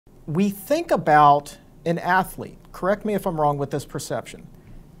we think about an athlete, correct me if I'm wrong with this perception,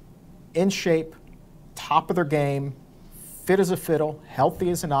 in shape, top of their game, fit as a fiddle, healthy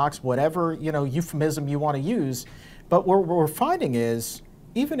as an ox, whatever euphemism you want to use. But what we're finding is,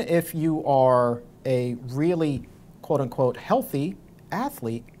 even if you are a really quote unquote healthy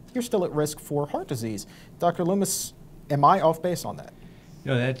athlete, you're still at risk for heart disease. Dr. Loomis, am I off base on that?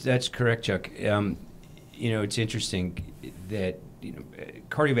 No, that's correct, Chuck. It's interesting that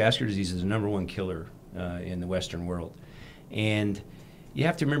cardiovascular disease is the #1 killer in the Western world, and you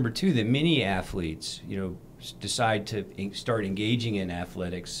have to remember too that many athletes, decide to start engaging in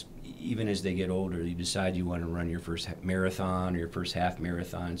athletics even as they get older. You decide you want to run your first marathon or your first half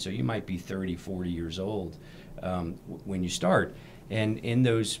marathon, so you might be 30, 40 years old when you start, and in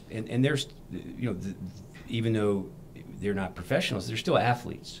those, and there's, even though they're not professionals, they're still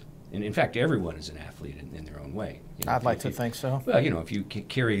athletes. And in fact, everyone is an athlete in their own way. I'd like to think so. Well, if you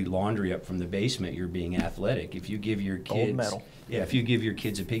carry laundry up from the basement, you're being athletic. If you give your kids, gold medal. Yeah, if you give your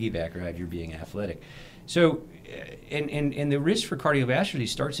kids a piggyback ride, you're being athletic. So, and the risk for cardiovascular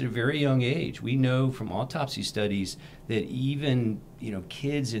disease starts at a very young age. We know from autopsy studies that even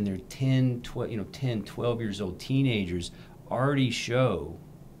kids in their 10, 12 years old, teenagers already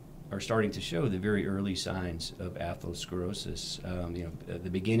are starting to show the very early signs of atherosclerosis, the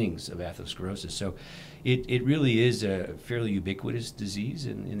beginnings of atherosclerosis. So it really is a fairly ubiquitous disease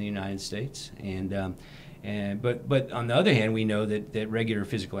in the United States. But on the other hand, we know that regular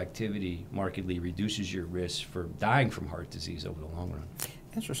physical activity markedly reduces your risk for dying from heart disease over the long run.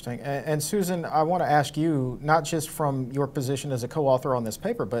 Interesting. And Susan, I want to ask you, not just from your position as a co-author on this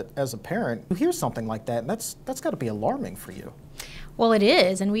paper, but as a parent, you hear something like that, and that's got to be alarming for you. Well, it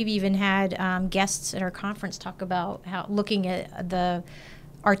is, and we've even had guests at our conference talk about how looking at the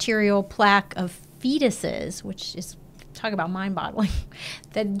arterial plaque of fetuses, which is, talk about mind-boggling,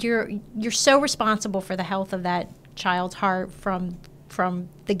 that you're so responsible for the health of that child's heart from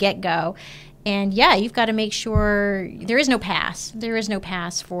the get-go. And yeah, you've got to make sure there is no pass. There is no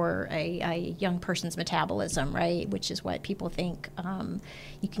pass for a young person's metabolism, right? Which is what people think.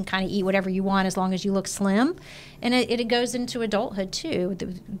 You can kind of eat whatever you want as long as you look slim. And it goes into adulthood too.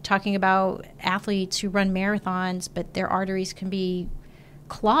 Talking about athletes who run marathons, but their arteries can be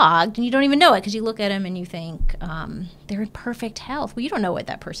clogged and you don't even know it because you look at them and you think they're in perfect health. Well, you don't know what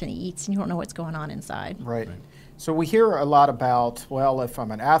that person eats and you don't know what's going on inside. Right. So we hear a lot about, well, if I'm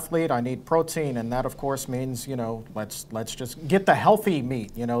an athlete, I need protein, and that of course means, let's just get the healthy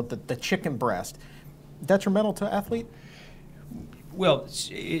meat, the chicken breast. Detrimental to athlete? Well,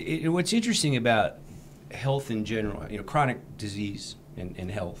 what's interesting about health in general, chronic disease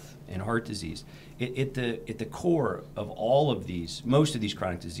and health and heart disease, at the core of all of these, most of these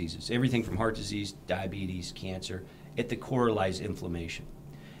chronic diseases, everything from heart disease, diabetes, cancer, at the core lies inflammation.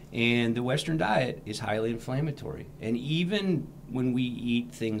 And the Western diet is highly inflammatory. And even when we eat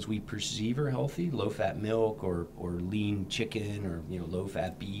things we perceive are healthy, low-fat milk or lean chicken or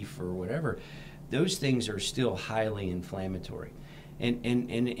low-fat beef or whatever, those things are still highly inflammatory. And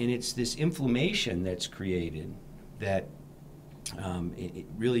it's this inflammation that's created that it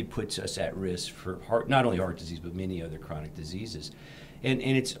really puts us at risk for not only heart disease but many other chronic diseases. And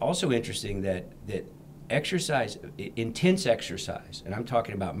it's also interesting that exercise, intense exercise, and I'm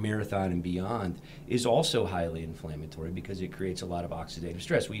talking about marathon and beyond, is also highly inflammatory because it creates a lot of oxidative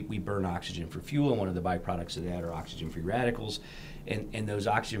stress. We burn oxygen for fuel, and one of the byproducts of that are oxygen-free radicals, and those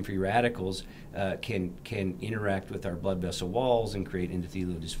oxygen-free radicals can interact with our blood vessel walls and create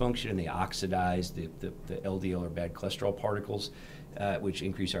endothelial dysfunction, and they oxidize the LDL or bad cholesterol particles, which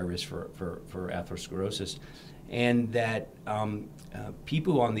increase our risk for atherosclerosis. And that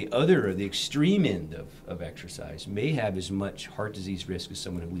people on the extreme end of exercise may have as much heart disease risk as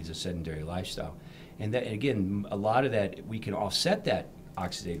someone who leads a sedentary lifestyle. And that, again, a lot of that, we can offset that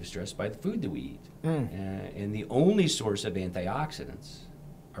oxidative stress by the food that we eat. And the only source of antioxidants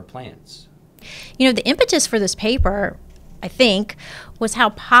are plants. The impetus for this paper, I think, was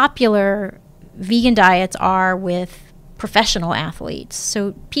how popular vegan diets are with professional athletes.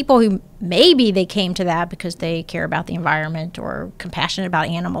 So people who maybe they came to that because they care about the environment or compassionate about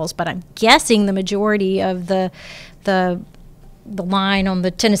animals, but I'm guessing the majority of the line on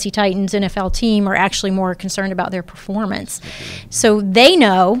the Tennessee Titans NFL team are actually more concerned about their performance. So they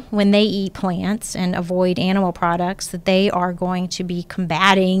know when they eat plants and avoid animal products that they are going to be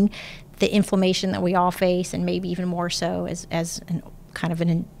combating the inflammation that we all face, and maybe even more so as kind of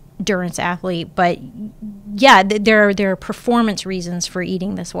an endurance athlete, but yeah, there are performance reasons for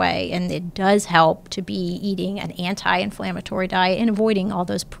eating this way, and it does help to be eating an anti-inflammatory diet and avoiding all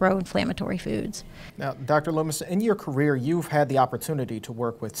those pro-inflammatory foods. Now, Dr. Loomis, in your career, you've had the opportunity to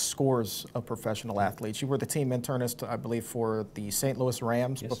work with scores of professional athletes. You were the team internist, I believe, for the St. Louis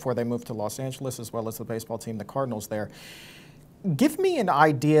Rams before they moved to Los Angeles, as well as the baseball team, the Cardinals there. Give me an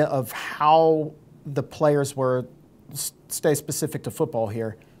idea of how the players were, stay specific to football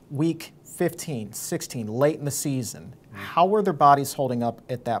here, week 15, 16, late in the season. How were their bodies holding up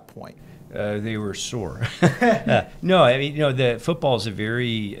at that point? They were sore. No, I mean, the football is a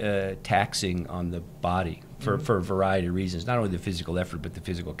very taxing on the body for a variety of reasons. Not only the physical effort, but the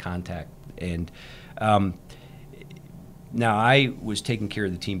physical contact. And now I was taking care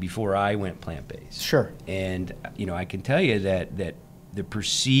of the team before I went plant-based. Sure. And I can tell you that the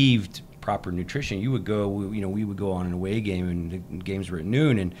perceived proper nutrition, we would go on an away game, and the games were at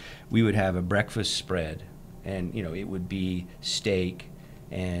noon, and we would have a breakfast spread, and it would be steak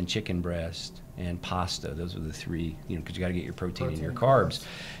and chicken breast and pasta. Those are the three, because you got to get your protein and your carbs.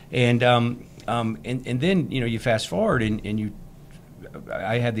 And then you fast forward, and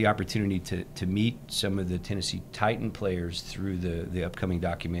I had the opportunity to meet some of the Tennessee Titan players through the upcoming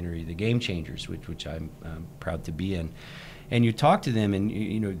documentary, The Game Changers, which I'm proud to be in. And you talk to them,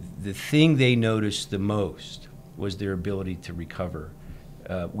 and the thing they noticed the most was their ability to recover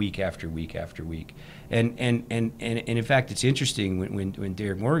week after week after week. And in fact, it's interesting, when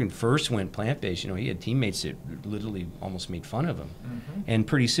Derek Morgan first went plant-based, he had teammates that literally almost made fun of him. And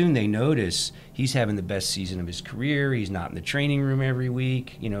pretty soon they notice he's having the best season of his career. He's not in the training room every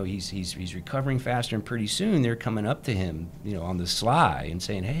week. He's recovering faster, and pretty soon they're coming up to him, on the sly and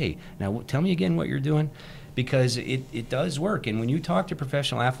saying, "Hey, now tell me again what you're doing," because it does work. And when you talk to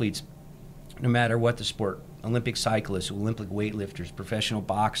professional athletes, no matter what the sport, Olympic cyclists, Olympic weightlifters, professional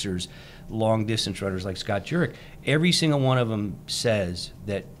boxers, long distance runners like Scott Jurek, every single one of them says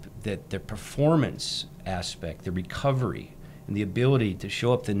that the performance aspect, the recovery, and the ability to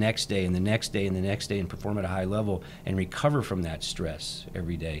show up the next day and the next day and the next day and perform at a high level and recover from that stress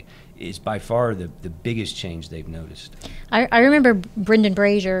every day is by far the biggest change they've noticed. I remember Brendan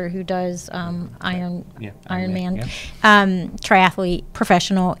Brazier, who does Ironman, triathlete,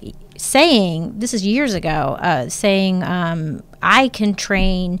 professional, saying, this is years ago, I can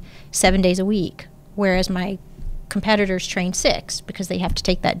train 7 days a week, whereas my competitors train 6 because they have to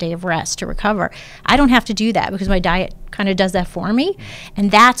take that day of rest to recover. I don't have to do that because my diet kind of does that for me,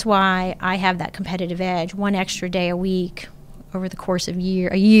 and that's why I have that competitive edge. 1 extra day a week over the course of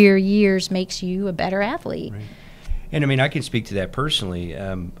years makes you a better athlete. Right. And I mean, I can speak to that personally.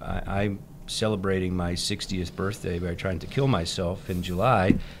 I'm celebrating my 60th birthday by trying to kill myself in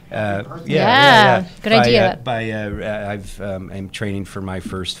July. Yeah. Good idea. I'm training for my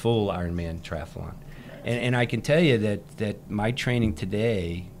first full Ironman triathlon. And I can tell you that my training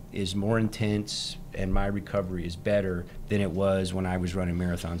today is more intense and my recovery is better than it was when I was running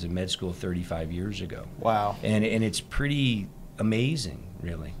marathons in med school 35 years ago. Wow. And it's pretty amazing,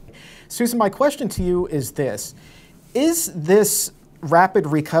 really. Susan, my question to you is this. Is this rapid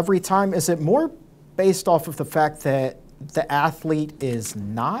recovery time, is it more based off of the fact that the athlete is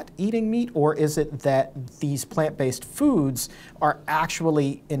not eating meat, or is it that these plant-based foods are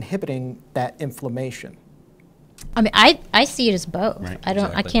actually inhibiting that inflammation? I mean, I see it as both. Right,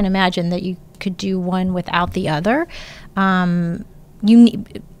 I can't imagine that you could do one without the other. You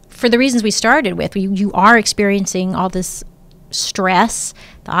need, for the reasons we started with, you are experiencing all this stress,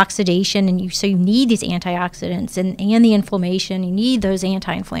 the oxidation, and so you need these antioxidants and the inflammation. You need those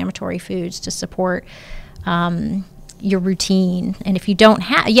anti-inflammatory foods to support your routine. And if you don't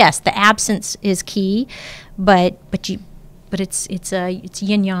have, yes, the absence is key, but it's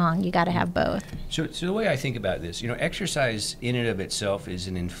yin yang. You got to have both. So the way I think about this, exercise in and of itself is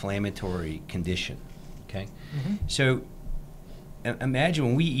an inflammatory condition. Okay, so imagine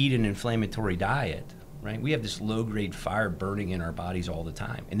when we eat an inflammatory diet. Right? We have this low-grade fire burning in our bodies all the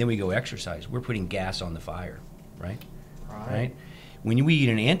time. And then we go exercise. We're putting gas on the fire, right? Right? When we eat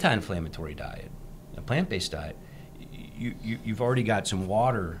an anti-inflammatory diet, a plant-based diet, you've already got some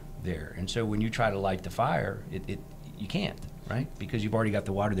water there. And so when you try to light the fire, you can't, right? Because you've already got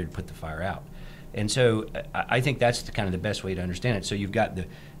the water there to put the fire out. And so I think that's kind of the best way to understand it. So you've got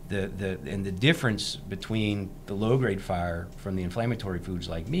the difference between the low-grade fire from the inflammatory foods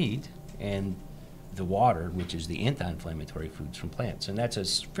like meat and the water, which is the anti-inflammatory foods from plants. And that's a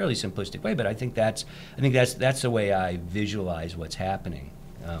fairly simplistic way, but I think that's the way I visualize what's happening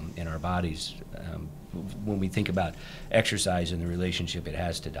in our bodies when we think about exercise and the relationship it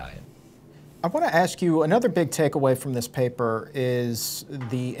has to diet. I want to ask you, another big takeaway from this paper is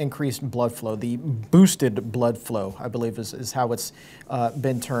the increased blood flow, the boosted blood flow, I believe is how it's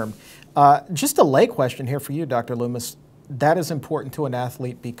been termed. Just a lay question here for you, Dr. Loomis. That is important to an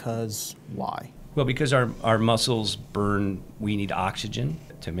athlete because why? Well, because our muscles burn, we need oxygen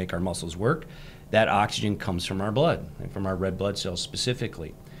to make our muscles work. That oxygen comes from our blood, and from our red blood cells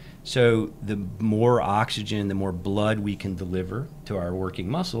specifically. So the more oxygen, the more blood we can deliver to our working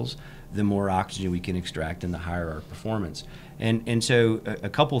muscles, the more oxygen we can extract and the higher our performance. And so a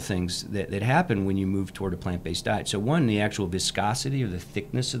couple things that happen when you move toward a plant-based diet. So one, the actual viscosity or the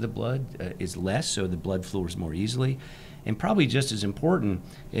thickness of the blood is less, so the blood flows more easily. And probably just as important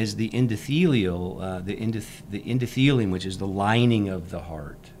is the endothelial, the endothelium, which is the lining of the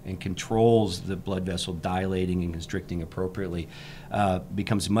heart and controls the blood vessel dilating and constricting appropriately,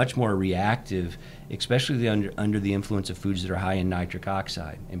 becomes much more reactive, especially under the influence of foods that are high in nitric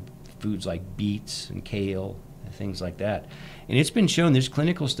oxide, and foods like beets and kale and things like that. And it's been shown, there's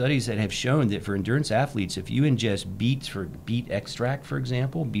clinical studies that have shown that for endurance athletes, if you ingest beet extract, for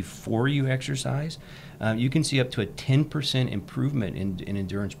example, before you exercise, you can see up to a 10% improvement in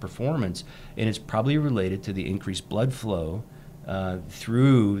endurance performance, and it's probably related to the increased blood flow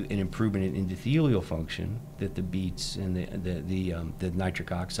through an improvement in endothelial function that the beets and the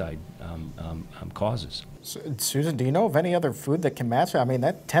nitric oxide causes. So, Susan, do you know of any other food that can match it? I mean,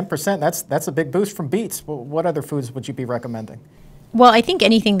 that 10%, that's a big boost from beets. What other foods would you be recommending? Well, I think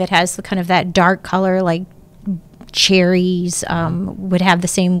anything that has the kind of that dark color, like cherries, would have the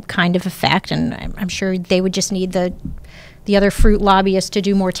same kind of effect, and I'm sure they would just need the other fruit lobbyists to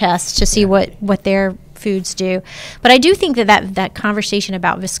do more tests to see what their foods do. But I do think that conversation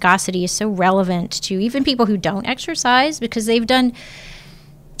about viscosity is so relevant to even people who don't exercise, because they've done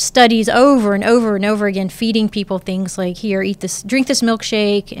studies over and over and over again feeding people things like, here, drink this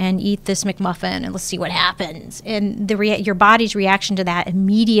milkshake and eat this McMuffin and let's see what happens. And your body's reaction to that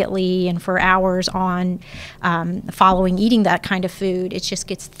immediately and for hours on following eating that kind of food, it just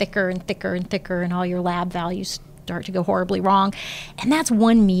gets thicker and thicker and thicker, and all your lab values start to go horribly wrong. And that's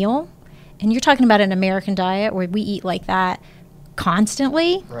one meal. And you're talking about an American diet where we eat like that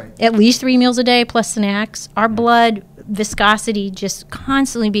constantly, right, at least 3 meals a day plus snacks. Our blood viscosity just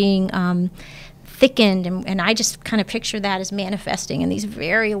constantly being thickened, and I just kind of picture that as manifesting in these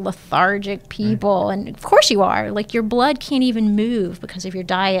very lethargic people. And of course you are. Like, your blood can't even move because of your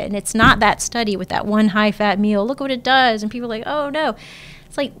diet. And it's not that study with that one high-fat meal. Look what it does. And people are like, oh, no.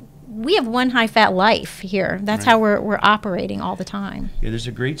 It's like, we have one high-fat life here. That's how we're operating all the time. Yeah, there's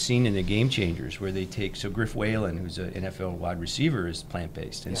a great scene in the Game Changers where they take, so Griff Whalen, who's an NFL wide receiver, is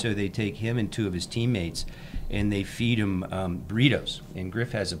plant-based. And so they take him and 2 of his teammates, and they feed him burritos. And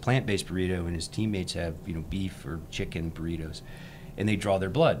Griff has a plant-based burrito, and his teammates have, beef or chicken burritos. And they draw their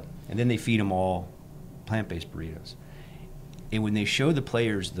blood. And then they feed them all plant-based burritos. And when they show the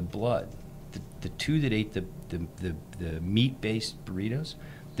players the blood, the 2 that ate the meat-based burritos,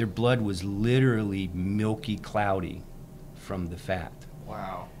 their blood was literally milky cloudy from the fat.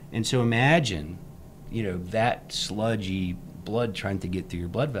 Wow. And so imagine, that sludgy blood trying to get through your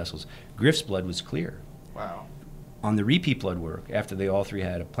blood vessels. Griff's blood was clear. Wow. On the repeat blood work, after they all 3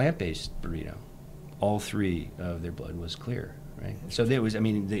 had a plant-based burrito, all 3 of their blood was clear, right? So there was,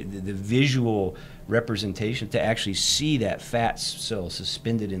 the visual representation to actually see that fat cell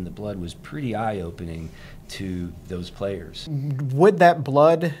suspended in the blood was pretty eye-opening to those players. Would that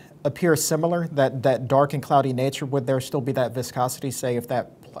blood appear similar, that dark and cloudy nature? Would there still be that viscosity, say, if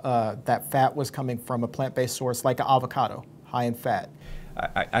that fat was coming from a plant-based source like an avocado, high in fat?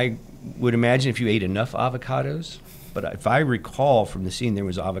 I would imagine if you ate enough avocados, but if I recall from the scene, there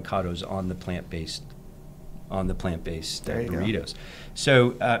was avocados on the plant-based burritos.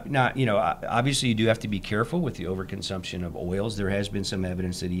 So obviously you do have to be careful with the overconsumption of oils. There has been some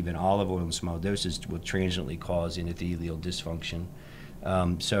evidence that even olive oil in small doses will transiently cause endothelial dysfunction.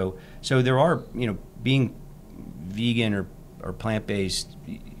 So there are, being vegan or plant-based,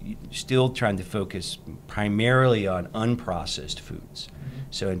 still trying to focus primarily on unprocessed foods.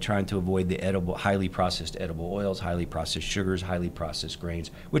 So in trying to avoid the highly processed edible oils, highly processed sugars, highly processed grains,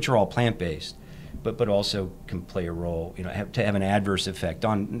 which are all plant-based, but also can play a role, to have an adverse effect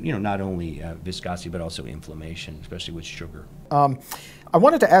on, not only viscosity, but also inflammation, especially with sugar. I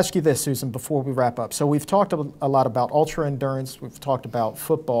wanted to ask you this, Susan, before we wrap up. So we've talked a lot about ultra endurance. We've talked about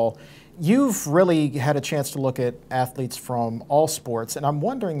football. You've really had a chance to look at athletes from all sports, and I'm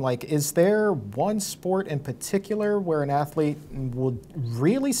wondering, is there one sport in particular where an athlete would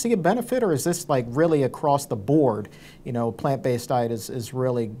really see a benefit, or is this really across the board? Plant-based diet is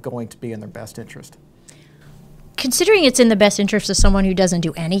really going to be in their best interest. considering it's in the best interest of someone who doesn't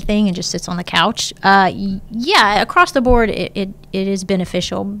do anything and just sits on the couch, yeah, across the board, it is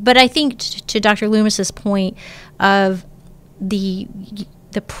beneficial. But I think to Dr. Loomis's point of the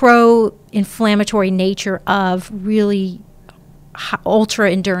pro-inflammatory nature of really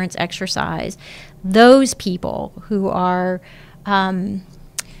ultra endurance exercise, those people who are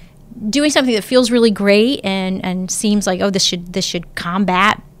doing something that feels really great and seems like, oh, this should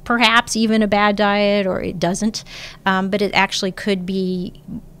combat perhaps even a bad diet, or it doesn't, but it actually could be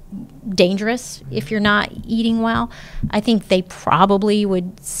dangerous if you're not eating well. I think they probably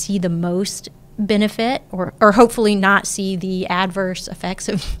would see the most benefit, or hopefully not see the adverse effects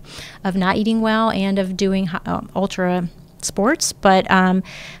of not eating well and of doing ultra sports. But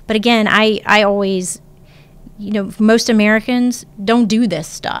again, I always, most Americans don't do this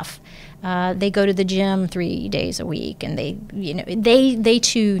stuff. They go to the gym 3 days a week, and they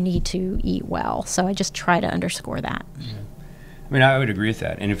too need to eat well. So I just try to underscore that. Yeah. I mean, I would agree with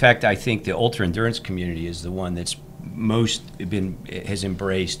that. And in fact, I think the ultra endurance community is the one that's has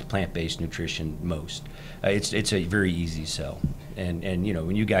embraced plant-based nutrition most. It's a very easy sell. And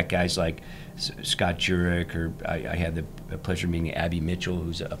when you got guys like Scott Jurek, or I had the pleasure of meeting Abby Mitchell,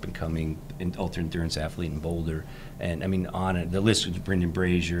 who's an up-and-coming ultra endurance athlete in Boulder, and I mean, the list is Brendan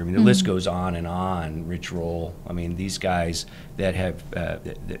Brazier. I mean, the list goes on and on. Rich Roll. I mean, these guys that have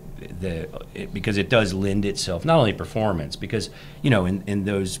because it does lend itself not only performance, because in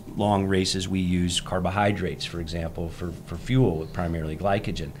those long races we use carbohydrates, for example, for fuel, primarily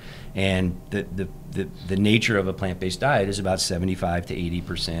glycogen, and the nature of a plant-based diet is about 75 to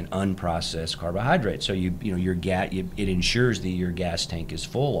 80% unprocessed carbohydrates. So it ensures that your gas tank is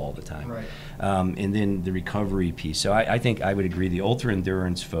full all the time. Right. And then the recovery piece. So I think I would agree the ultra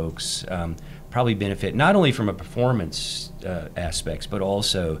endurance folks probably benefit not only from a performance aspects, but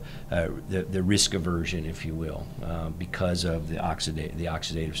also the risk aversion, if you will, because of the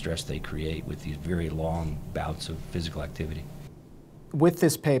oxidative stress they create with these very long bouts of physical activity. With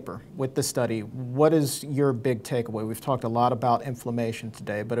this paper, with this study, what is your big takeaway? We've talked a lot about inflammation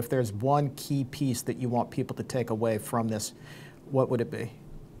today, but if there's one key piece that you want people to take away from this, what would it be?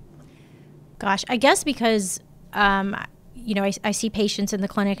 Gosh, I guess because, I see patients in the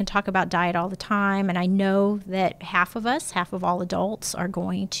clinic and talk about diet all the time, and I know that half of all adults, are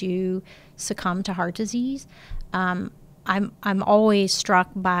going to succumb to heart disease. I'm always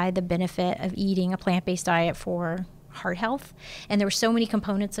struck by the benefit of eating a plant-based diet for heart health, and there were so many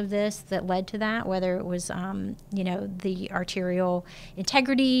components of this that led to that, whether it was the arterial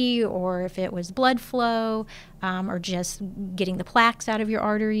integrity, or if it was blood flow, or just getting the plaques out of your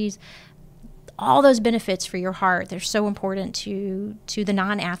arteries. All those benefits for your heart, they're so important to the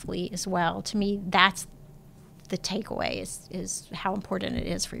non-athlete as well. To me, that's the takeaway, is how important it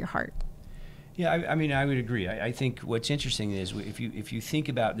is for your heart. Yeah, I mean, I would agree. I think what's interesting is if you think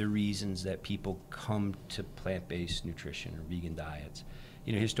about the reasons that people come to plant-based nutrition or vegan diets,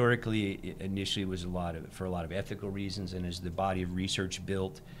 historically, initially it was for a lot of ethical reasons, and as the body of research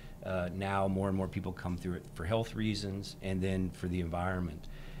built, now more and more people come through it for health reasons and then for the environment.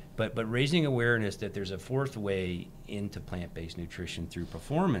 But raising awareness that there's a fourth way into plant-based nutrition through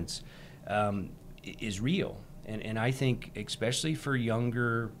performance is real. And I think especially for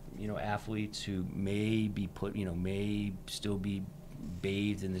younger athletes who may still be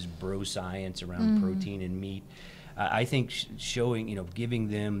bathed in this bro science around protein and meat, I think showing, giving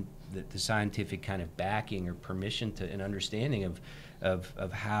them the scientific kind of backing or permission to an understanding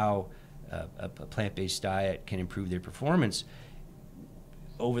of how a plant-based diet can improve their performance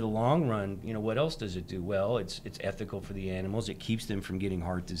over the long run. What else does it do? Well, it's ethical for the animals. It keeps them from getting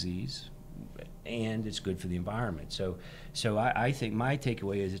heart disease, and it's good for the environment. So I think my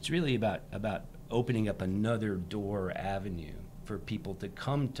takeaway is it's really about opening up another door or avenue for people to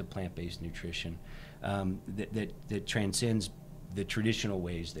come to plant-based nutrition that transcends the traditional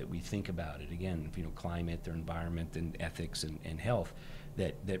ways that we think about it. Again, climate or environment and ethics and health,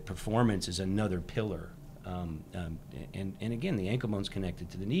 that performance is another pillar. And again, the ankle bone's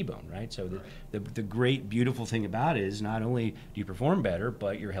connected to the knee bone, right? So the great, beautiful thing about it is not only do you perform better,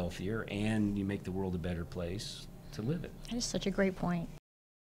 but you're healthier and you make the world a better place to live in. That is such a great point.